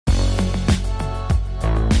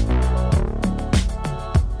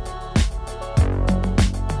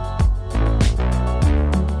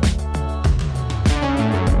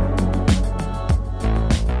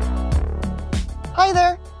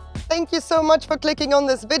Thank you so much for clicking on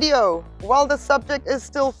this video. While the subject is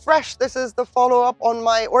still fresh, this is the follow-up on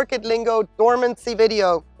my Orchid Lingo dormancy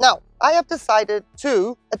video. Now, I have decided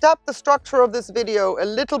to adapt the structure of this video a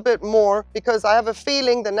little bit more because I have a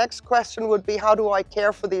feeling the next question would be, how do I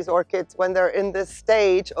care for these orchids when they're in this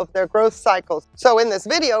stage of their growth cycles? So in this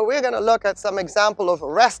video, we're going to look at some example of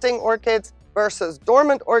resting orchids versus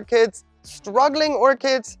dormant orchids, struggling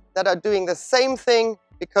orchids that are doing the same thing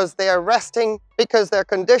because they are resting, because their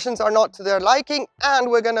conditions are not to their liking, and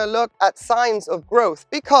we're going to look at signs of growth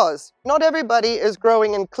because not everybody is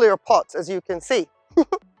growing in clear pots, as you can see.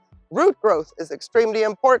 Root growth is extremely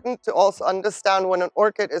important to also understand when an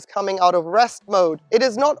orchid is coming out of rest mode. It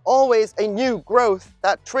is not always a new growth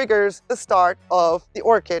that triggers the start of the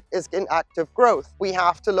orchid is in active growth. We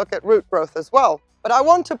have to look at root growth as well. But I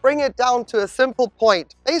want to bring it down to a simple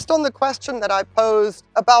point. Based on the question that I posed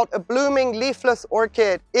about a blooming leafless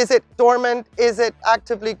orchid, is it dormant, is it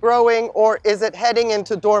actively growing, or is it heading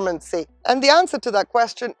into dormancy? And the answer to that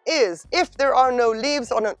question is, if there are no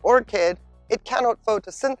leaves on an orchid, it cannot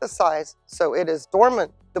photosynthesize, so it is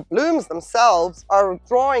dormant. The blooms themselves are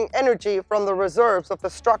drawing energy from the reserves of the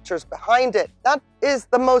structures behind it. That is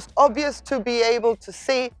the most obvious to be able to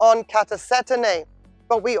see on Catasetinae.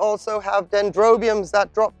 But we also have dendrobiums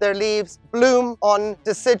that drop their leaves, bloom on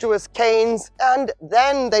deciduous canes, and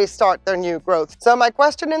then they start their new growth. So my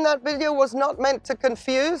question in that video was not meant to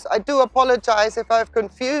confuse. I do apologize if I've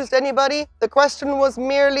confused anybody. The question was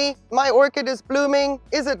merely, my orchid is blooming.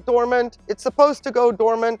 Is it dormant? It's supposed to go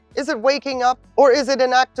dormant. Is it waking up? Or is it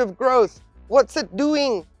in active growth? What's it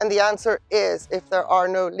doing? And the answer is, if there are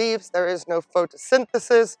no leaves, there is no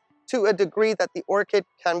photosynthesis, to a degree that the orchid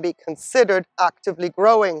can be considered actively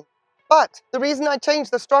growing. But the reason I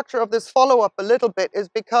changed the structure of this follow-up a little bit is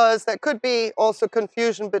because there could be also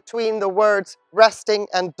confusion between the words resting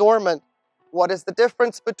and dormant. What is the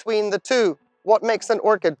difference between the two? What makes an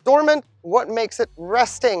orchid dormant? What makes it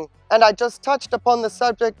resting? And I just touched upon the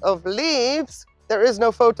subject of leaves. There is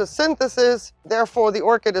no photosynthesis, therefore the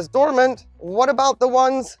orchid is dormant. What about the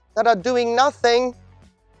ones that are doing nothing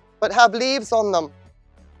but have leaves on them?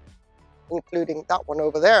 Including that one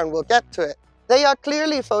over there, and we'll get to it. They are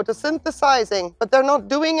clearly photosynthesizing, but they're not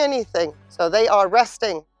doing anything, so they are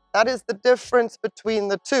resting. That is the difference between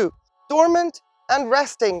the two. Dormant and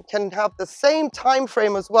resting can have the same time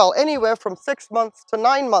frame as well, anywhere from 6 months to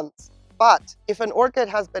 9 months. But if an orchid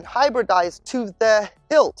has been hybridized to the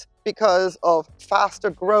hilt because of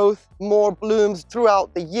faster growth, more blooms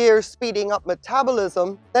throughout the year, speeding up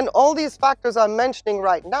metabolism, then all these factors I'm mentioning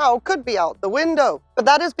right now could be out the window. But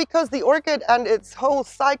that is because the orchid and its whole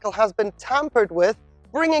cycle has been tampered with,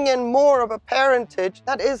 bringing in more of a parentage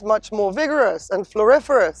that is much more vigorous and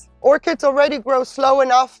floriferous. Orchids already grow slow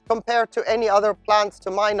enough compared to any other plants,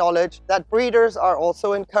 to my knowledge, that breeders are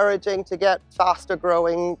also encouraging to get faster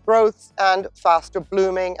growing growths and faster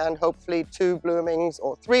blooming, and hopefully 2 bloomings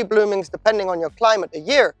or 3 bloomings depending on your climate a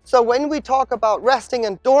year. So when we talk about resting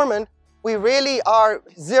and dormant, we really are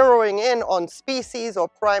zeroing in on species or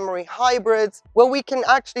primary hybrids where we can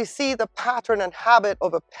actually see the pattern and habit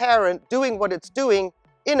of a parent doing what it's doing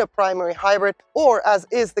in a primary hybrid, or as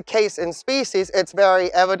is the case in species, it's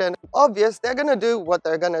very evident and obvious they're going to do what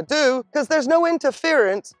they're going to do because there's no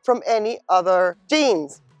interference from any other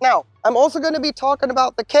genes. Now, I'm also going to be talking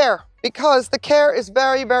about the care because the care is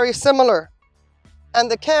very, very similar.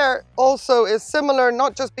 And the care also is similar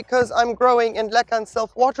not just because I'm growing in leca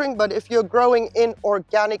self-watering, but if you're growing in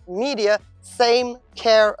organic media, same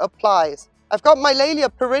care applies. I've got my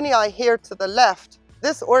Laelia perenniae here to the left.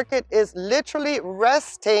 This orchid is literally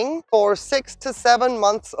resting for 6 to 7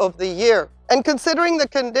 months of the year. And considering the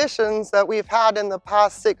conditions that we've had in the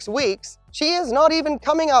past 6 weeks, she is not even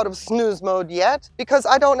coming out of snooze mode yet because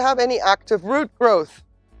I don't have any active root growth.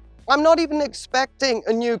 I'm not even expecting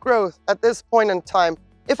a new growth at this point in time.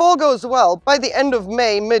 If all goes well, by the end of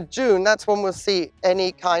May, mid-June, that's when we'll see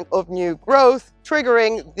any kind of new growth,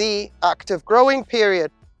 triggering the active growing period.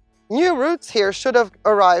 New roots here should have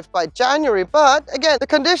arrived by January, but again, the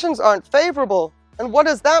conditions aren't favorable. And what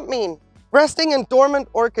does that mean? Resting and dormant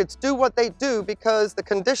orchids do what they do because the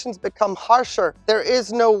conditions become harsher. There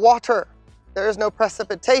is no water. There is no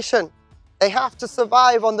precipitation. They have to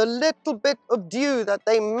survive on the little bit of dew that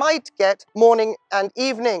they might get morning and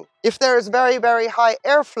evening. If there is very, very high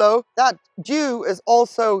airflow, that dew is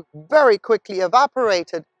also very quickly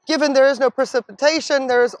evaporated, Given there is no precipitation,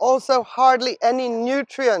 there is also hardly any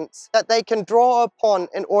nutrients that they can draw upon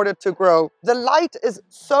in order to grow. The light is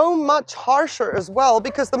so much harsher as well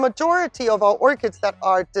because the majority of our orchids that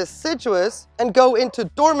are deciduous and go into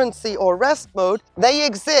dormancy or rest mode, they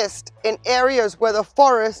exist in areas where the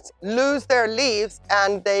forests lose their leaves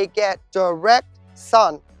and they get direct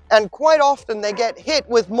sun. And quite often they get hit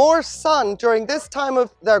with more sun during this time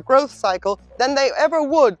of their growth cycle than they ever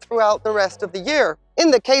would throughout the rest of the year. In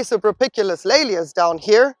the case of Rupiculus lalias down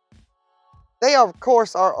here, they of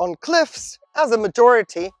course are on cliffs as a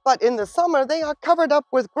majority, but in the summer they are covered up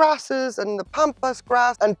with grasses and the pampas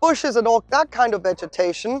grass and bushes and all that kind of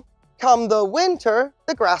vegetation. Come the winter,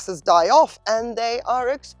 the grasses die off and they are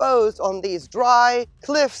exposed on these dry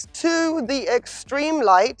cliffs to the extreme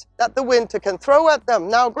light that the winter can throw at them.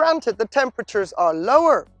 Now granted, the temperatures are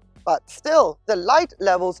lower, but still the light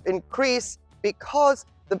levels increase because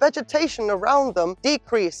the vegetation around them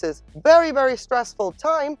decreases. Very, very stressful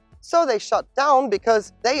time. So they shut down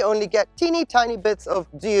because they only get teeny tiny bits of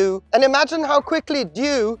dew. And imagine how quickly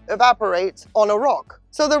dew evaporates on a rock.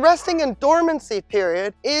 So the resting and dormancy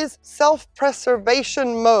period is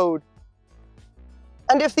self-preservation mode.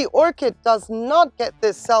 And if the orchid does not get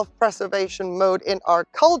this self-preservation mode in our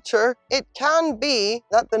culture, it can be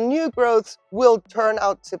that the new growths will turn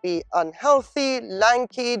out to be unhealthy,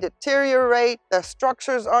 lanky, deteriorate, their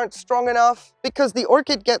structures aren't strong enough because the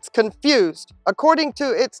orchid gets confused. According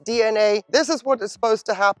to its DNA, this is what is supposed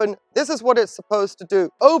to happen, this is what it's supposed to do.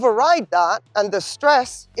 Override that and the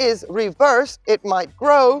stress is reversed. It might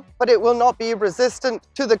grow, but it will not be resistant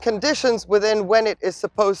to the conditions within when it is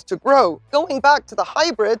supposed to grow. Going back to the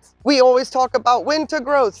hybrids, we always talk about winter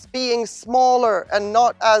growths being smaller and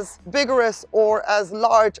not as vigorous or as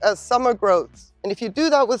large as summer growths. And if you do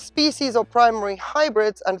that with species or primary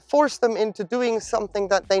hybrids and force them into doing something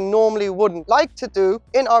that they normally wouldn't like to do,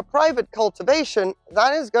 in our private cultivation,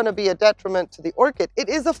 that is going to be a detriment to the orchid. It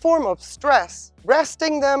is a form of stress.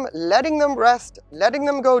 Resting them, letting them rest, letting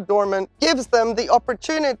them go dormant, gives them the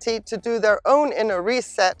opportunity to do their own inner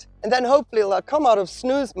reset, and then hopefully they'll come out of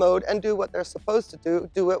snooze mode and do what they're supposed to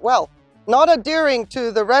do it well. Not adhering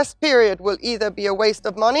to the rest period will either be a waste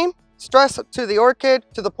of money, stress to the orchid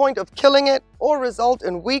to the point of killing it, or result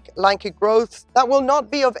in weak, lanky growths that will not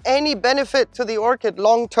be of any benefit to the orchid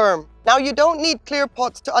long term. Now, you don't need clear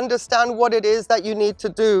pots to understand what it is that you need to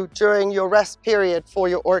do during your rest period for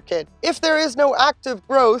your orchid. If there is no active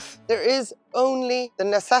growth, there is only the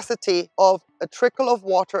necessity of a trickle of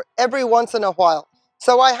water every once in a while.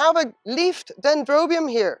 So I have a leafed dendrobium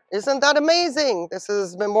here. Isn't that amazing? This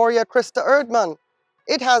is Memoria Christa Erdmann.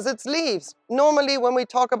 It has its leaves. Normally when we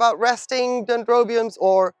talk about resting dendrobiums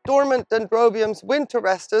or dormant dendrobiums, winter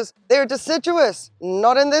resters, they're deciduous.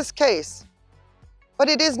 Not in this case. But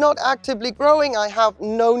it is not actively growing. I have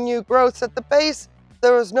no new growths at the base.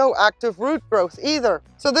 There is no active root growth either.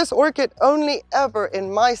 So this orchid only ever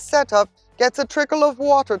in my setup gets a trickle of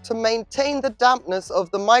water to maintain the dampness of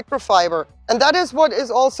the microfiber. And that is what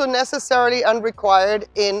is also necessary and required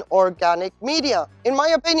in organic media. In my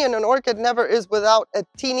opinion, an orchid never is without a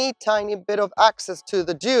teeny tiny bit of access to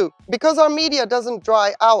the dew. Because our media doesn't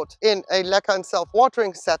dry out in a leca and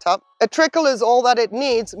self-watering setup, a trickle is all that it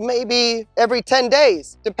needs, maybe every 10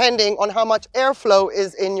 days, depending on how much airflow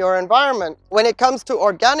is in your environment. When it comes to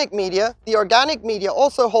organic media, the organic media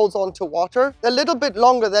also holds on to water a little bit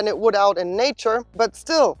longer than it would out in nature, but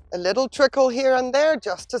still a little trickle here and there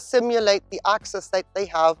just to simulate the access that they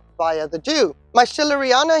have via the dew. My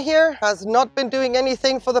Schilleriana here has not been doing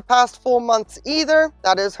anything for the past 4 months either.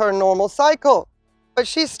 That is her normal cycle, but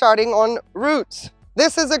she's starting on roots.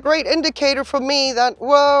 This is a great indicator for me that,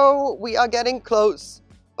 whoa, we are getting close.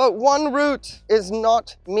 But one root is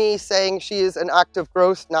not me saying she is in active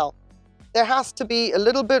growth now. There has to be a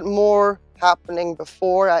little bit more happening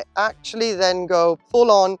before I actually then go full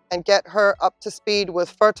on and get her up to speed with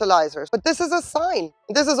fertilizers. But this is a sign.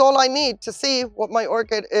 This is all I need to see what my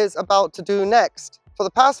orchid is about to do next. For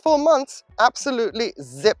the past 4 months, absolutely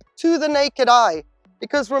zip to the naked eye.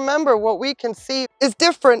 Because remember, what we can see is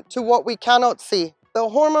different to what we cannot see. The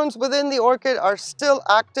hormones within the orchid are still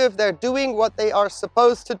active. They're doing what they are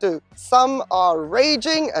supposed to do. Some are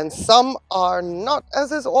raging and some are not,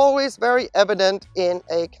 as is always very evident in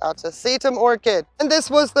a Catasetum orchid. And this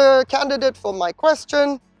was the candidate for my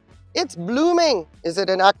question. It's blooming. Is it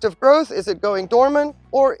in active growth? Is it going dormant?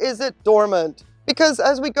 Or is it dormant? Because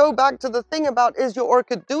as we go back to the thing about, is your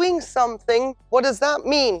orchid doing something? What does that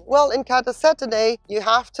mean? Well, in Catasetum, you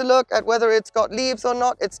have to look at whether it's got leaves or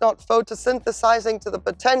not. It's not photosynthesizing to the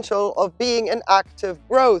potential of being an active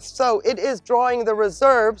growth. So it is drawing the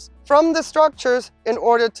reserves from the structures in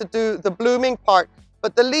order to do the blooming part.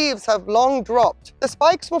 but the leaves have long dropped. The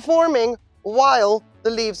spikes were forming while the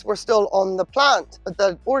leaves were still on the plant, but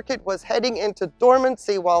the orchid was heading into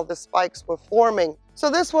dormancy while the spikes were forming. So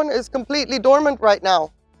this one is completely dormant right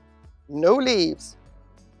now. No leaves.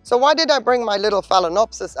 So why did I bring my little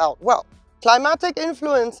Phalaenopsis out? Well, climatic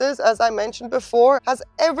influences, as I mentioned before, has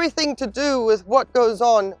everything to do with what goes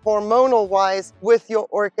on hormonal-wise with your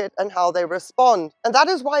orchid and how they respond. And that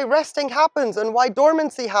is why resting happens and why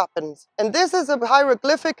dormancy happens. And this is a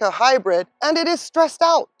Hieroglyphica hybrid, and it is stressed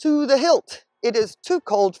out to the hilt. It is too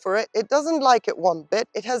cold for it. It doesn't like it one bit.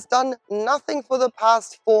 It has done nothing for the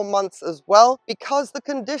past 4 months as well because the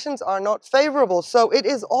conditions are not favorable. So it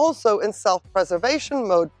is also in self-preservation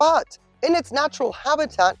mode. But in its natural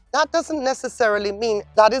habitat, that doesn't necessarily mean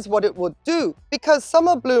that is what it would do, because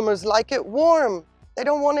summer bloomers like it warm. They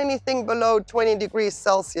don't want anything below 20 degrees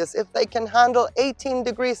Celsius. If they can handle 18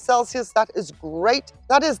 degrees Celsius, that is great.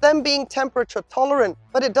 That is them being temperature tolerant,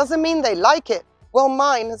 but it doesn't mean they like it. Well,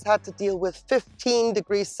 mine has had to deal with 15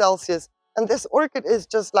 degrees Celsius, and this orchid is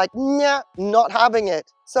just like, nah, not having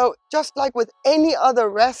it. So just like with any other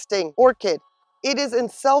resting orchid, it is in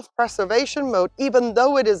self-preservation mode, even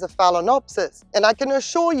though it is a Phalaenopsis. And I can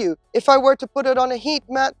assure you, if I were to put it on a heat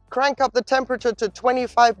mat, crank up the temperature to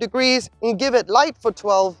 25 degrees, and give it light for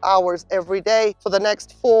 12 hours every day for the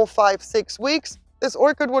next 4, 5, 6 weeks, this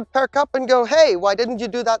orchid would perk up and go, hey, why didn't you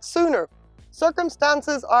do that sooner?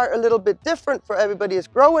 Circumstances are a little bit different for everybody's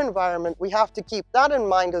grow environment. We have to keep that in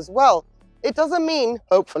mind as well. It doesn't mean,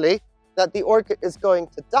 hopefully, that the orchid is going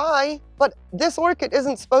to die, but this orchid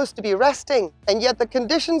isn't supposed to be resting, and yet the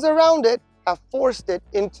conditions around it have forced it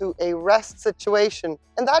into a rest situation.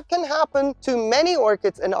 And that can happen to many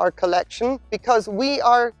orchids in our collection because we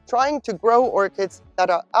are trying to grow orchids that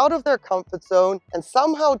are out of their comfort zone and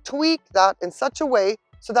somehow tweak that in such a way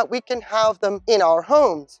so that we can have them in our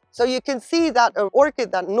homes. So you can see that an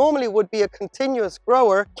orchid that normally would be a continuous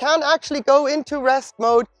grower can actually go into rest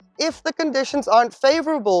mode if the conditions aren't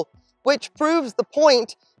favorable, which proves the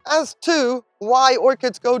point as to why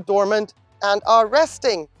orchids go dormant and are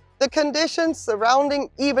resting. The conditions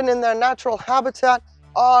surrounding, even in their natural habitat,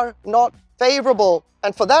 are not favorable.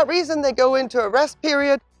 And for that reason, they go into a rest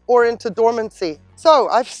period or into dormancy. So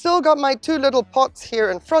I've still got my 2 little pots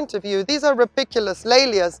here in front of you. These are Rapiculus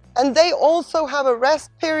Lalias, and they also have a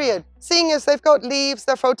rest period. Seeing as they've got leaves,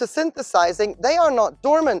 they're photosynthesizing, they are not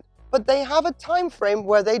dormant, but they have a time frame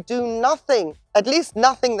where they do nothing, at least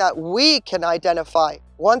nothing that we can identify.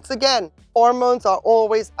 Once again, hormones are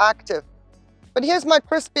always active. But here's my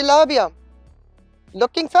crispy labia,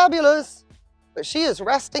 looking fabulous. But she is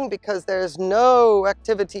resting because there's no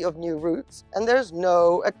activity of new roots and there's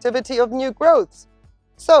no activity of new growths.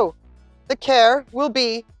 So the care will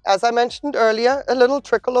be, as I mentioned earlier, a little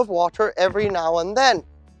trickle of water every now and then.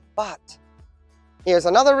 But here's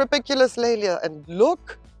another Rapiculus Lalia, and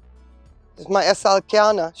look, this is my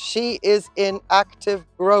Esalkiana. She is in active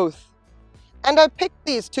growth. And I picked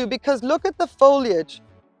these 2 because look at the foliage.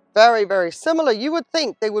 Very, very similar. You would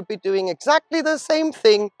think they would be doing exactly the same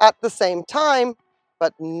thing at the same time,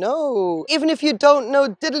 but no. Even if you don't know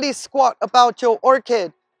diddly squat about your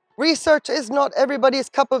orchid, research is not everybody's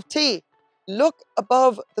cup of tea. Look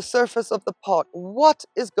above the surface of the pot. What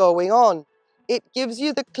is going on? It gives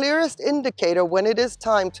you the clearest indicator when it is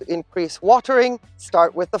time to increase watering,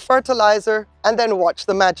 start with the fertilizer, and then watch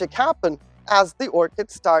the magic happen as the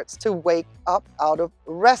orchid starts to wake up out of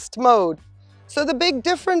rest mode. So the big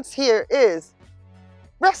difference here is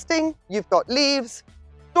resting, you've got leaves.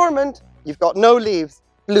 Dormant, you've got no leaves.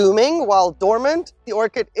 Blooming, while dormant, the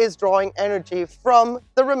orchid is drawing energy from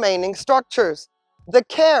the remaining structures. The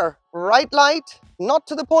care, bright light, not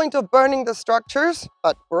to the point of burning the structures,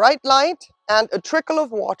 but bright light and a trickle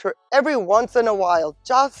of water every once in a while,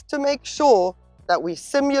 just to make sure that we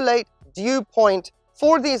simulate dew point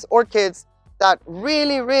for these orchids that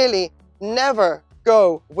really, really never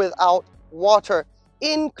go without water,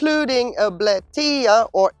 including a Bletia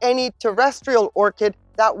or any terrestrial orchid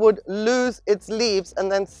that would lose its leaves and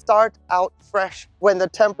then start out fresh when the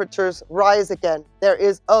temperatures rise again. There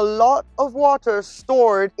is a lot of water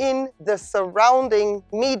stored in the surrounding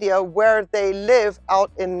media where they live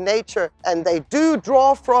out in nature, and they do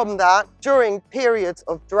draw from that during periods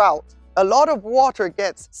of drought. A lot of water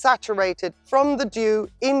gets saturated from the dew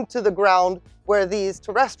into the ground where these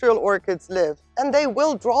terrestrial orchids live, and they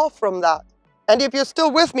will draw from that. And if you're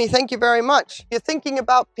still with me, thank you very much. If you're thinking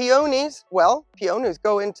about peonies, well, peonies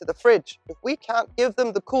go into the fridge. If we can't give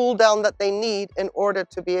them the cool down that they need in order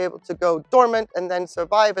to be able to go dormant and then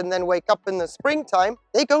survive and then wake up in the springtime,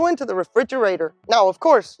 they go into the refrigerator. Now, of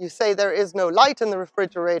course, you say there is no light in the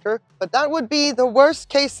refrigerator, but that would be the worst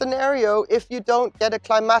case scenario if you don't get a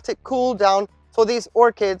climatic cool down for these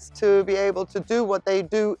orchids to be able to do what they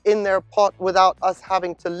do in their pot without us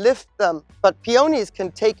having to lift them. But peonies can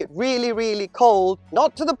take it really, really cold,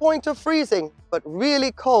 not to the point of freezing, but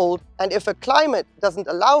really cold. And if a climate doesn't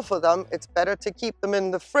allow for them, it's better to keep them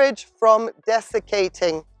in the fridge from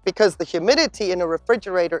desiccating, because the humidity in a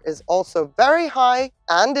refrigerator is also very high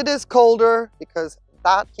and it is colder because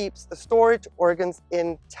that keeps the storage organs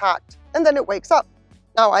intact. And then it wakes up.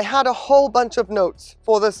 Now, I had a whole bunch of notes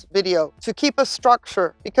for this video to keep a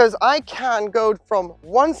structure, because I can go from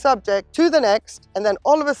one subject to the next and then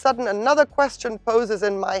all of a sudden another question poses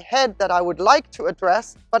in my head that I would like to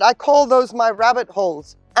address, but I call those my rabbit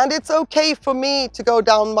holes. And it's okay for me to go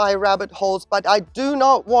down my rabbit holes, but I do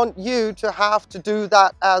not want you to have to do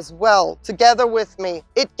that as well, together with me.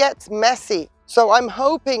 It gets messy. So I'm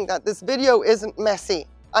hoping that this video isn't messy.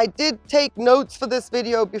 I did take notes for this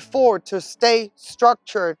video before to stay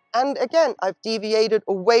structured. And again, I've deviated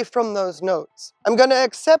away from those notes. I'm going to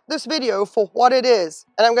accept this video for what it is.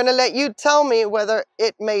 And I'm going to let you tell me whether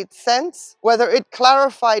it made sense, whether it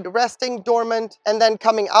clarified resting, dormant, and then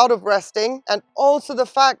coming out of resting. And also the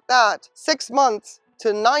fact that 6 months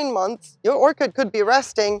to 9 months, your orchid could be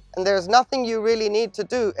resting and there's nothing you really need to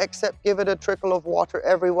do except give it a trickle of water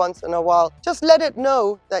every once in a while. Just let it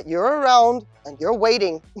know that you're around and you're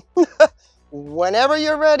waiting. Whenever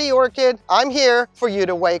you're ready, orchid, I'm here for you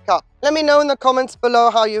to wake up. Let me know in the comments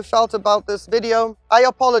below how you felt about this video. I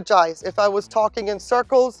apologize if I was talking in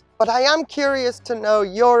circles, but I am curious to know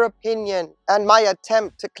your opinion and my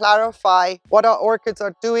attempt to clarify what our orchids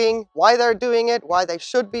are doing, why they're doing it, why they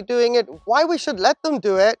should be doing it, why we should let them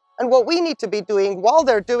do it, and what we need to be doing while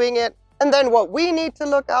they're doing it, and then what we need to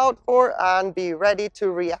look out for and be ready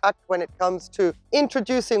to react when it comes to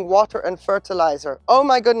introducing water and fertilizer. Oh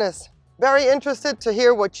my goodness. Very interested to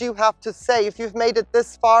hear what you have to say. If you've made it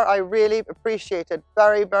this far, I really appreciate it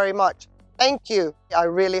very, very much. Thank you. I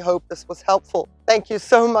really hope this was helpful. Thank you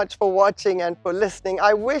so much for watching and for listening.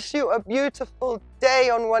 I wish you a beautiful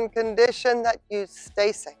day on one condition, that you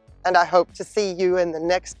stay safe. And I hope to see you in the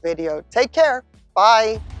next video. Take care.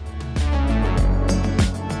 Bye.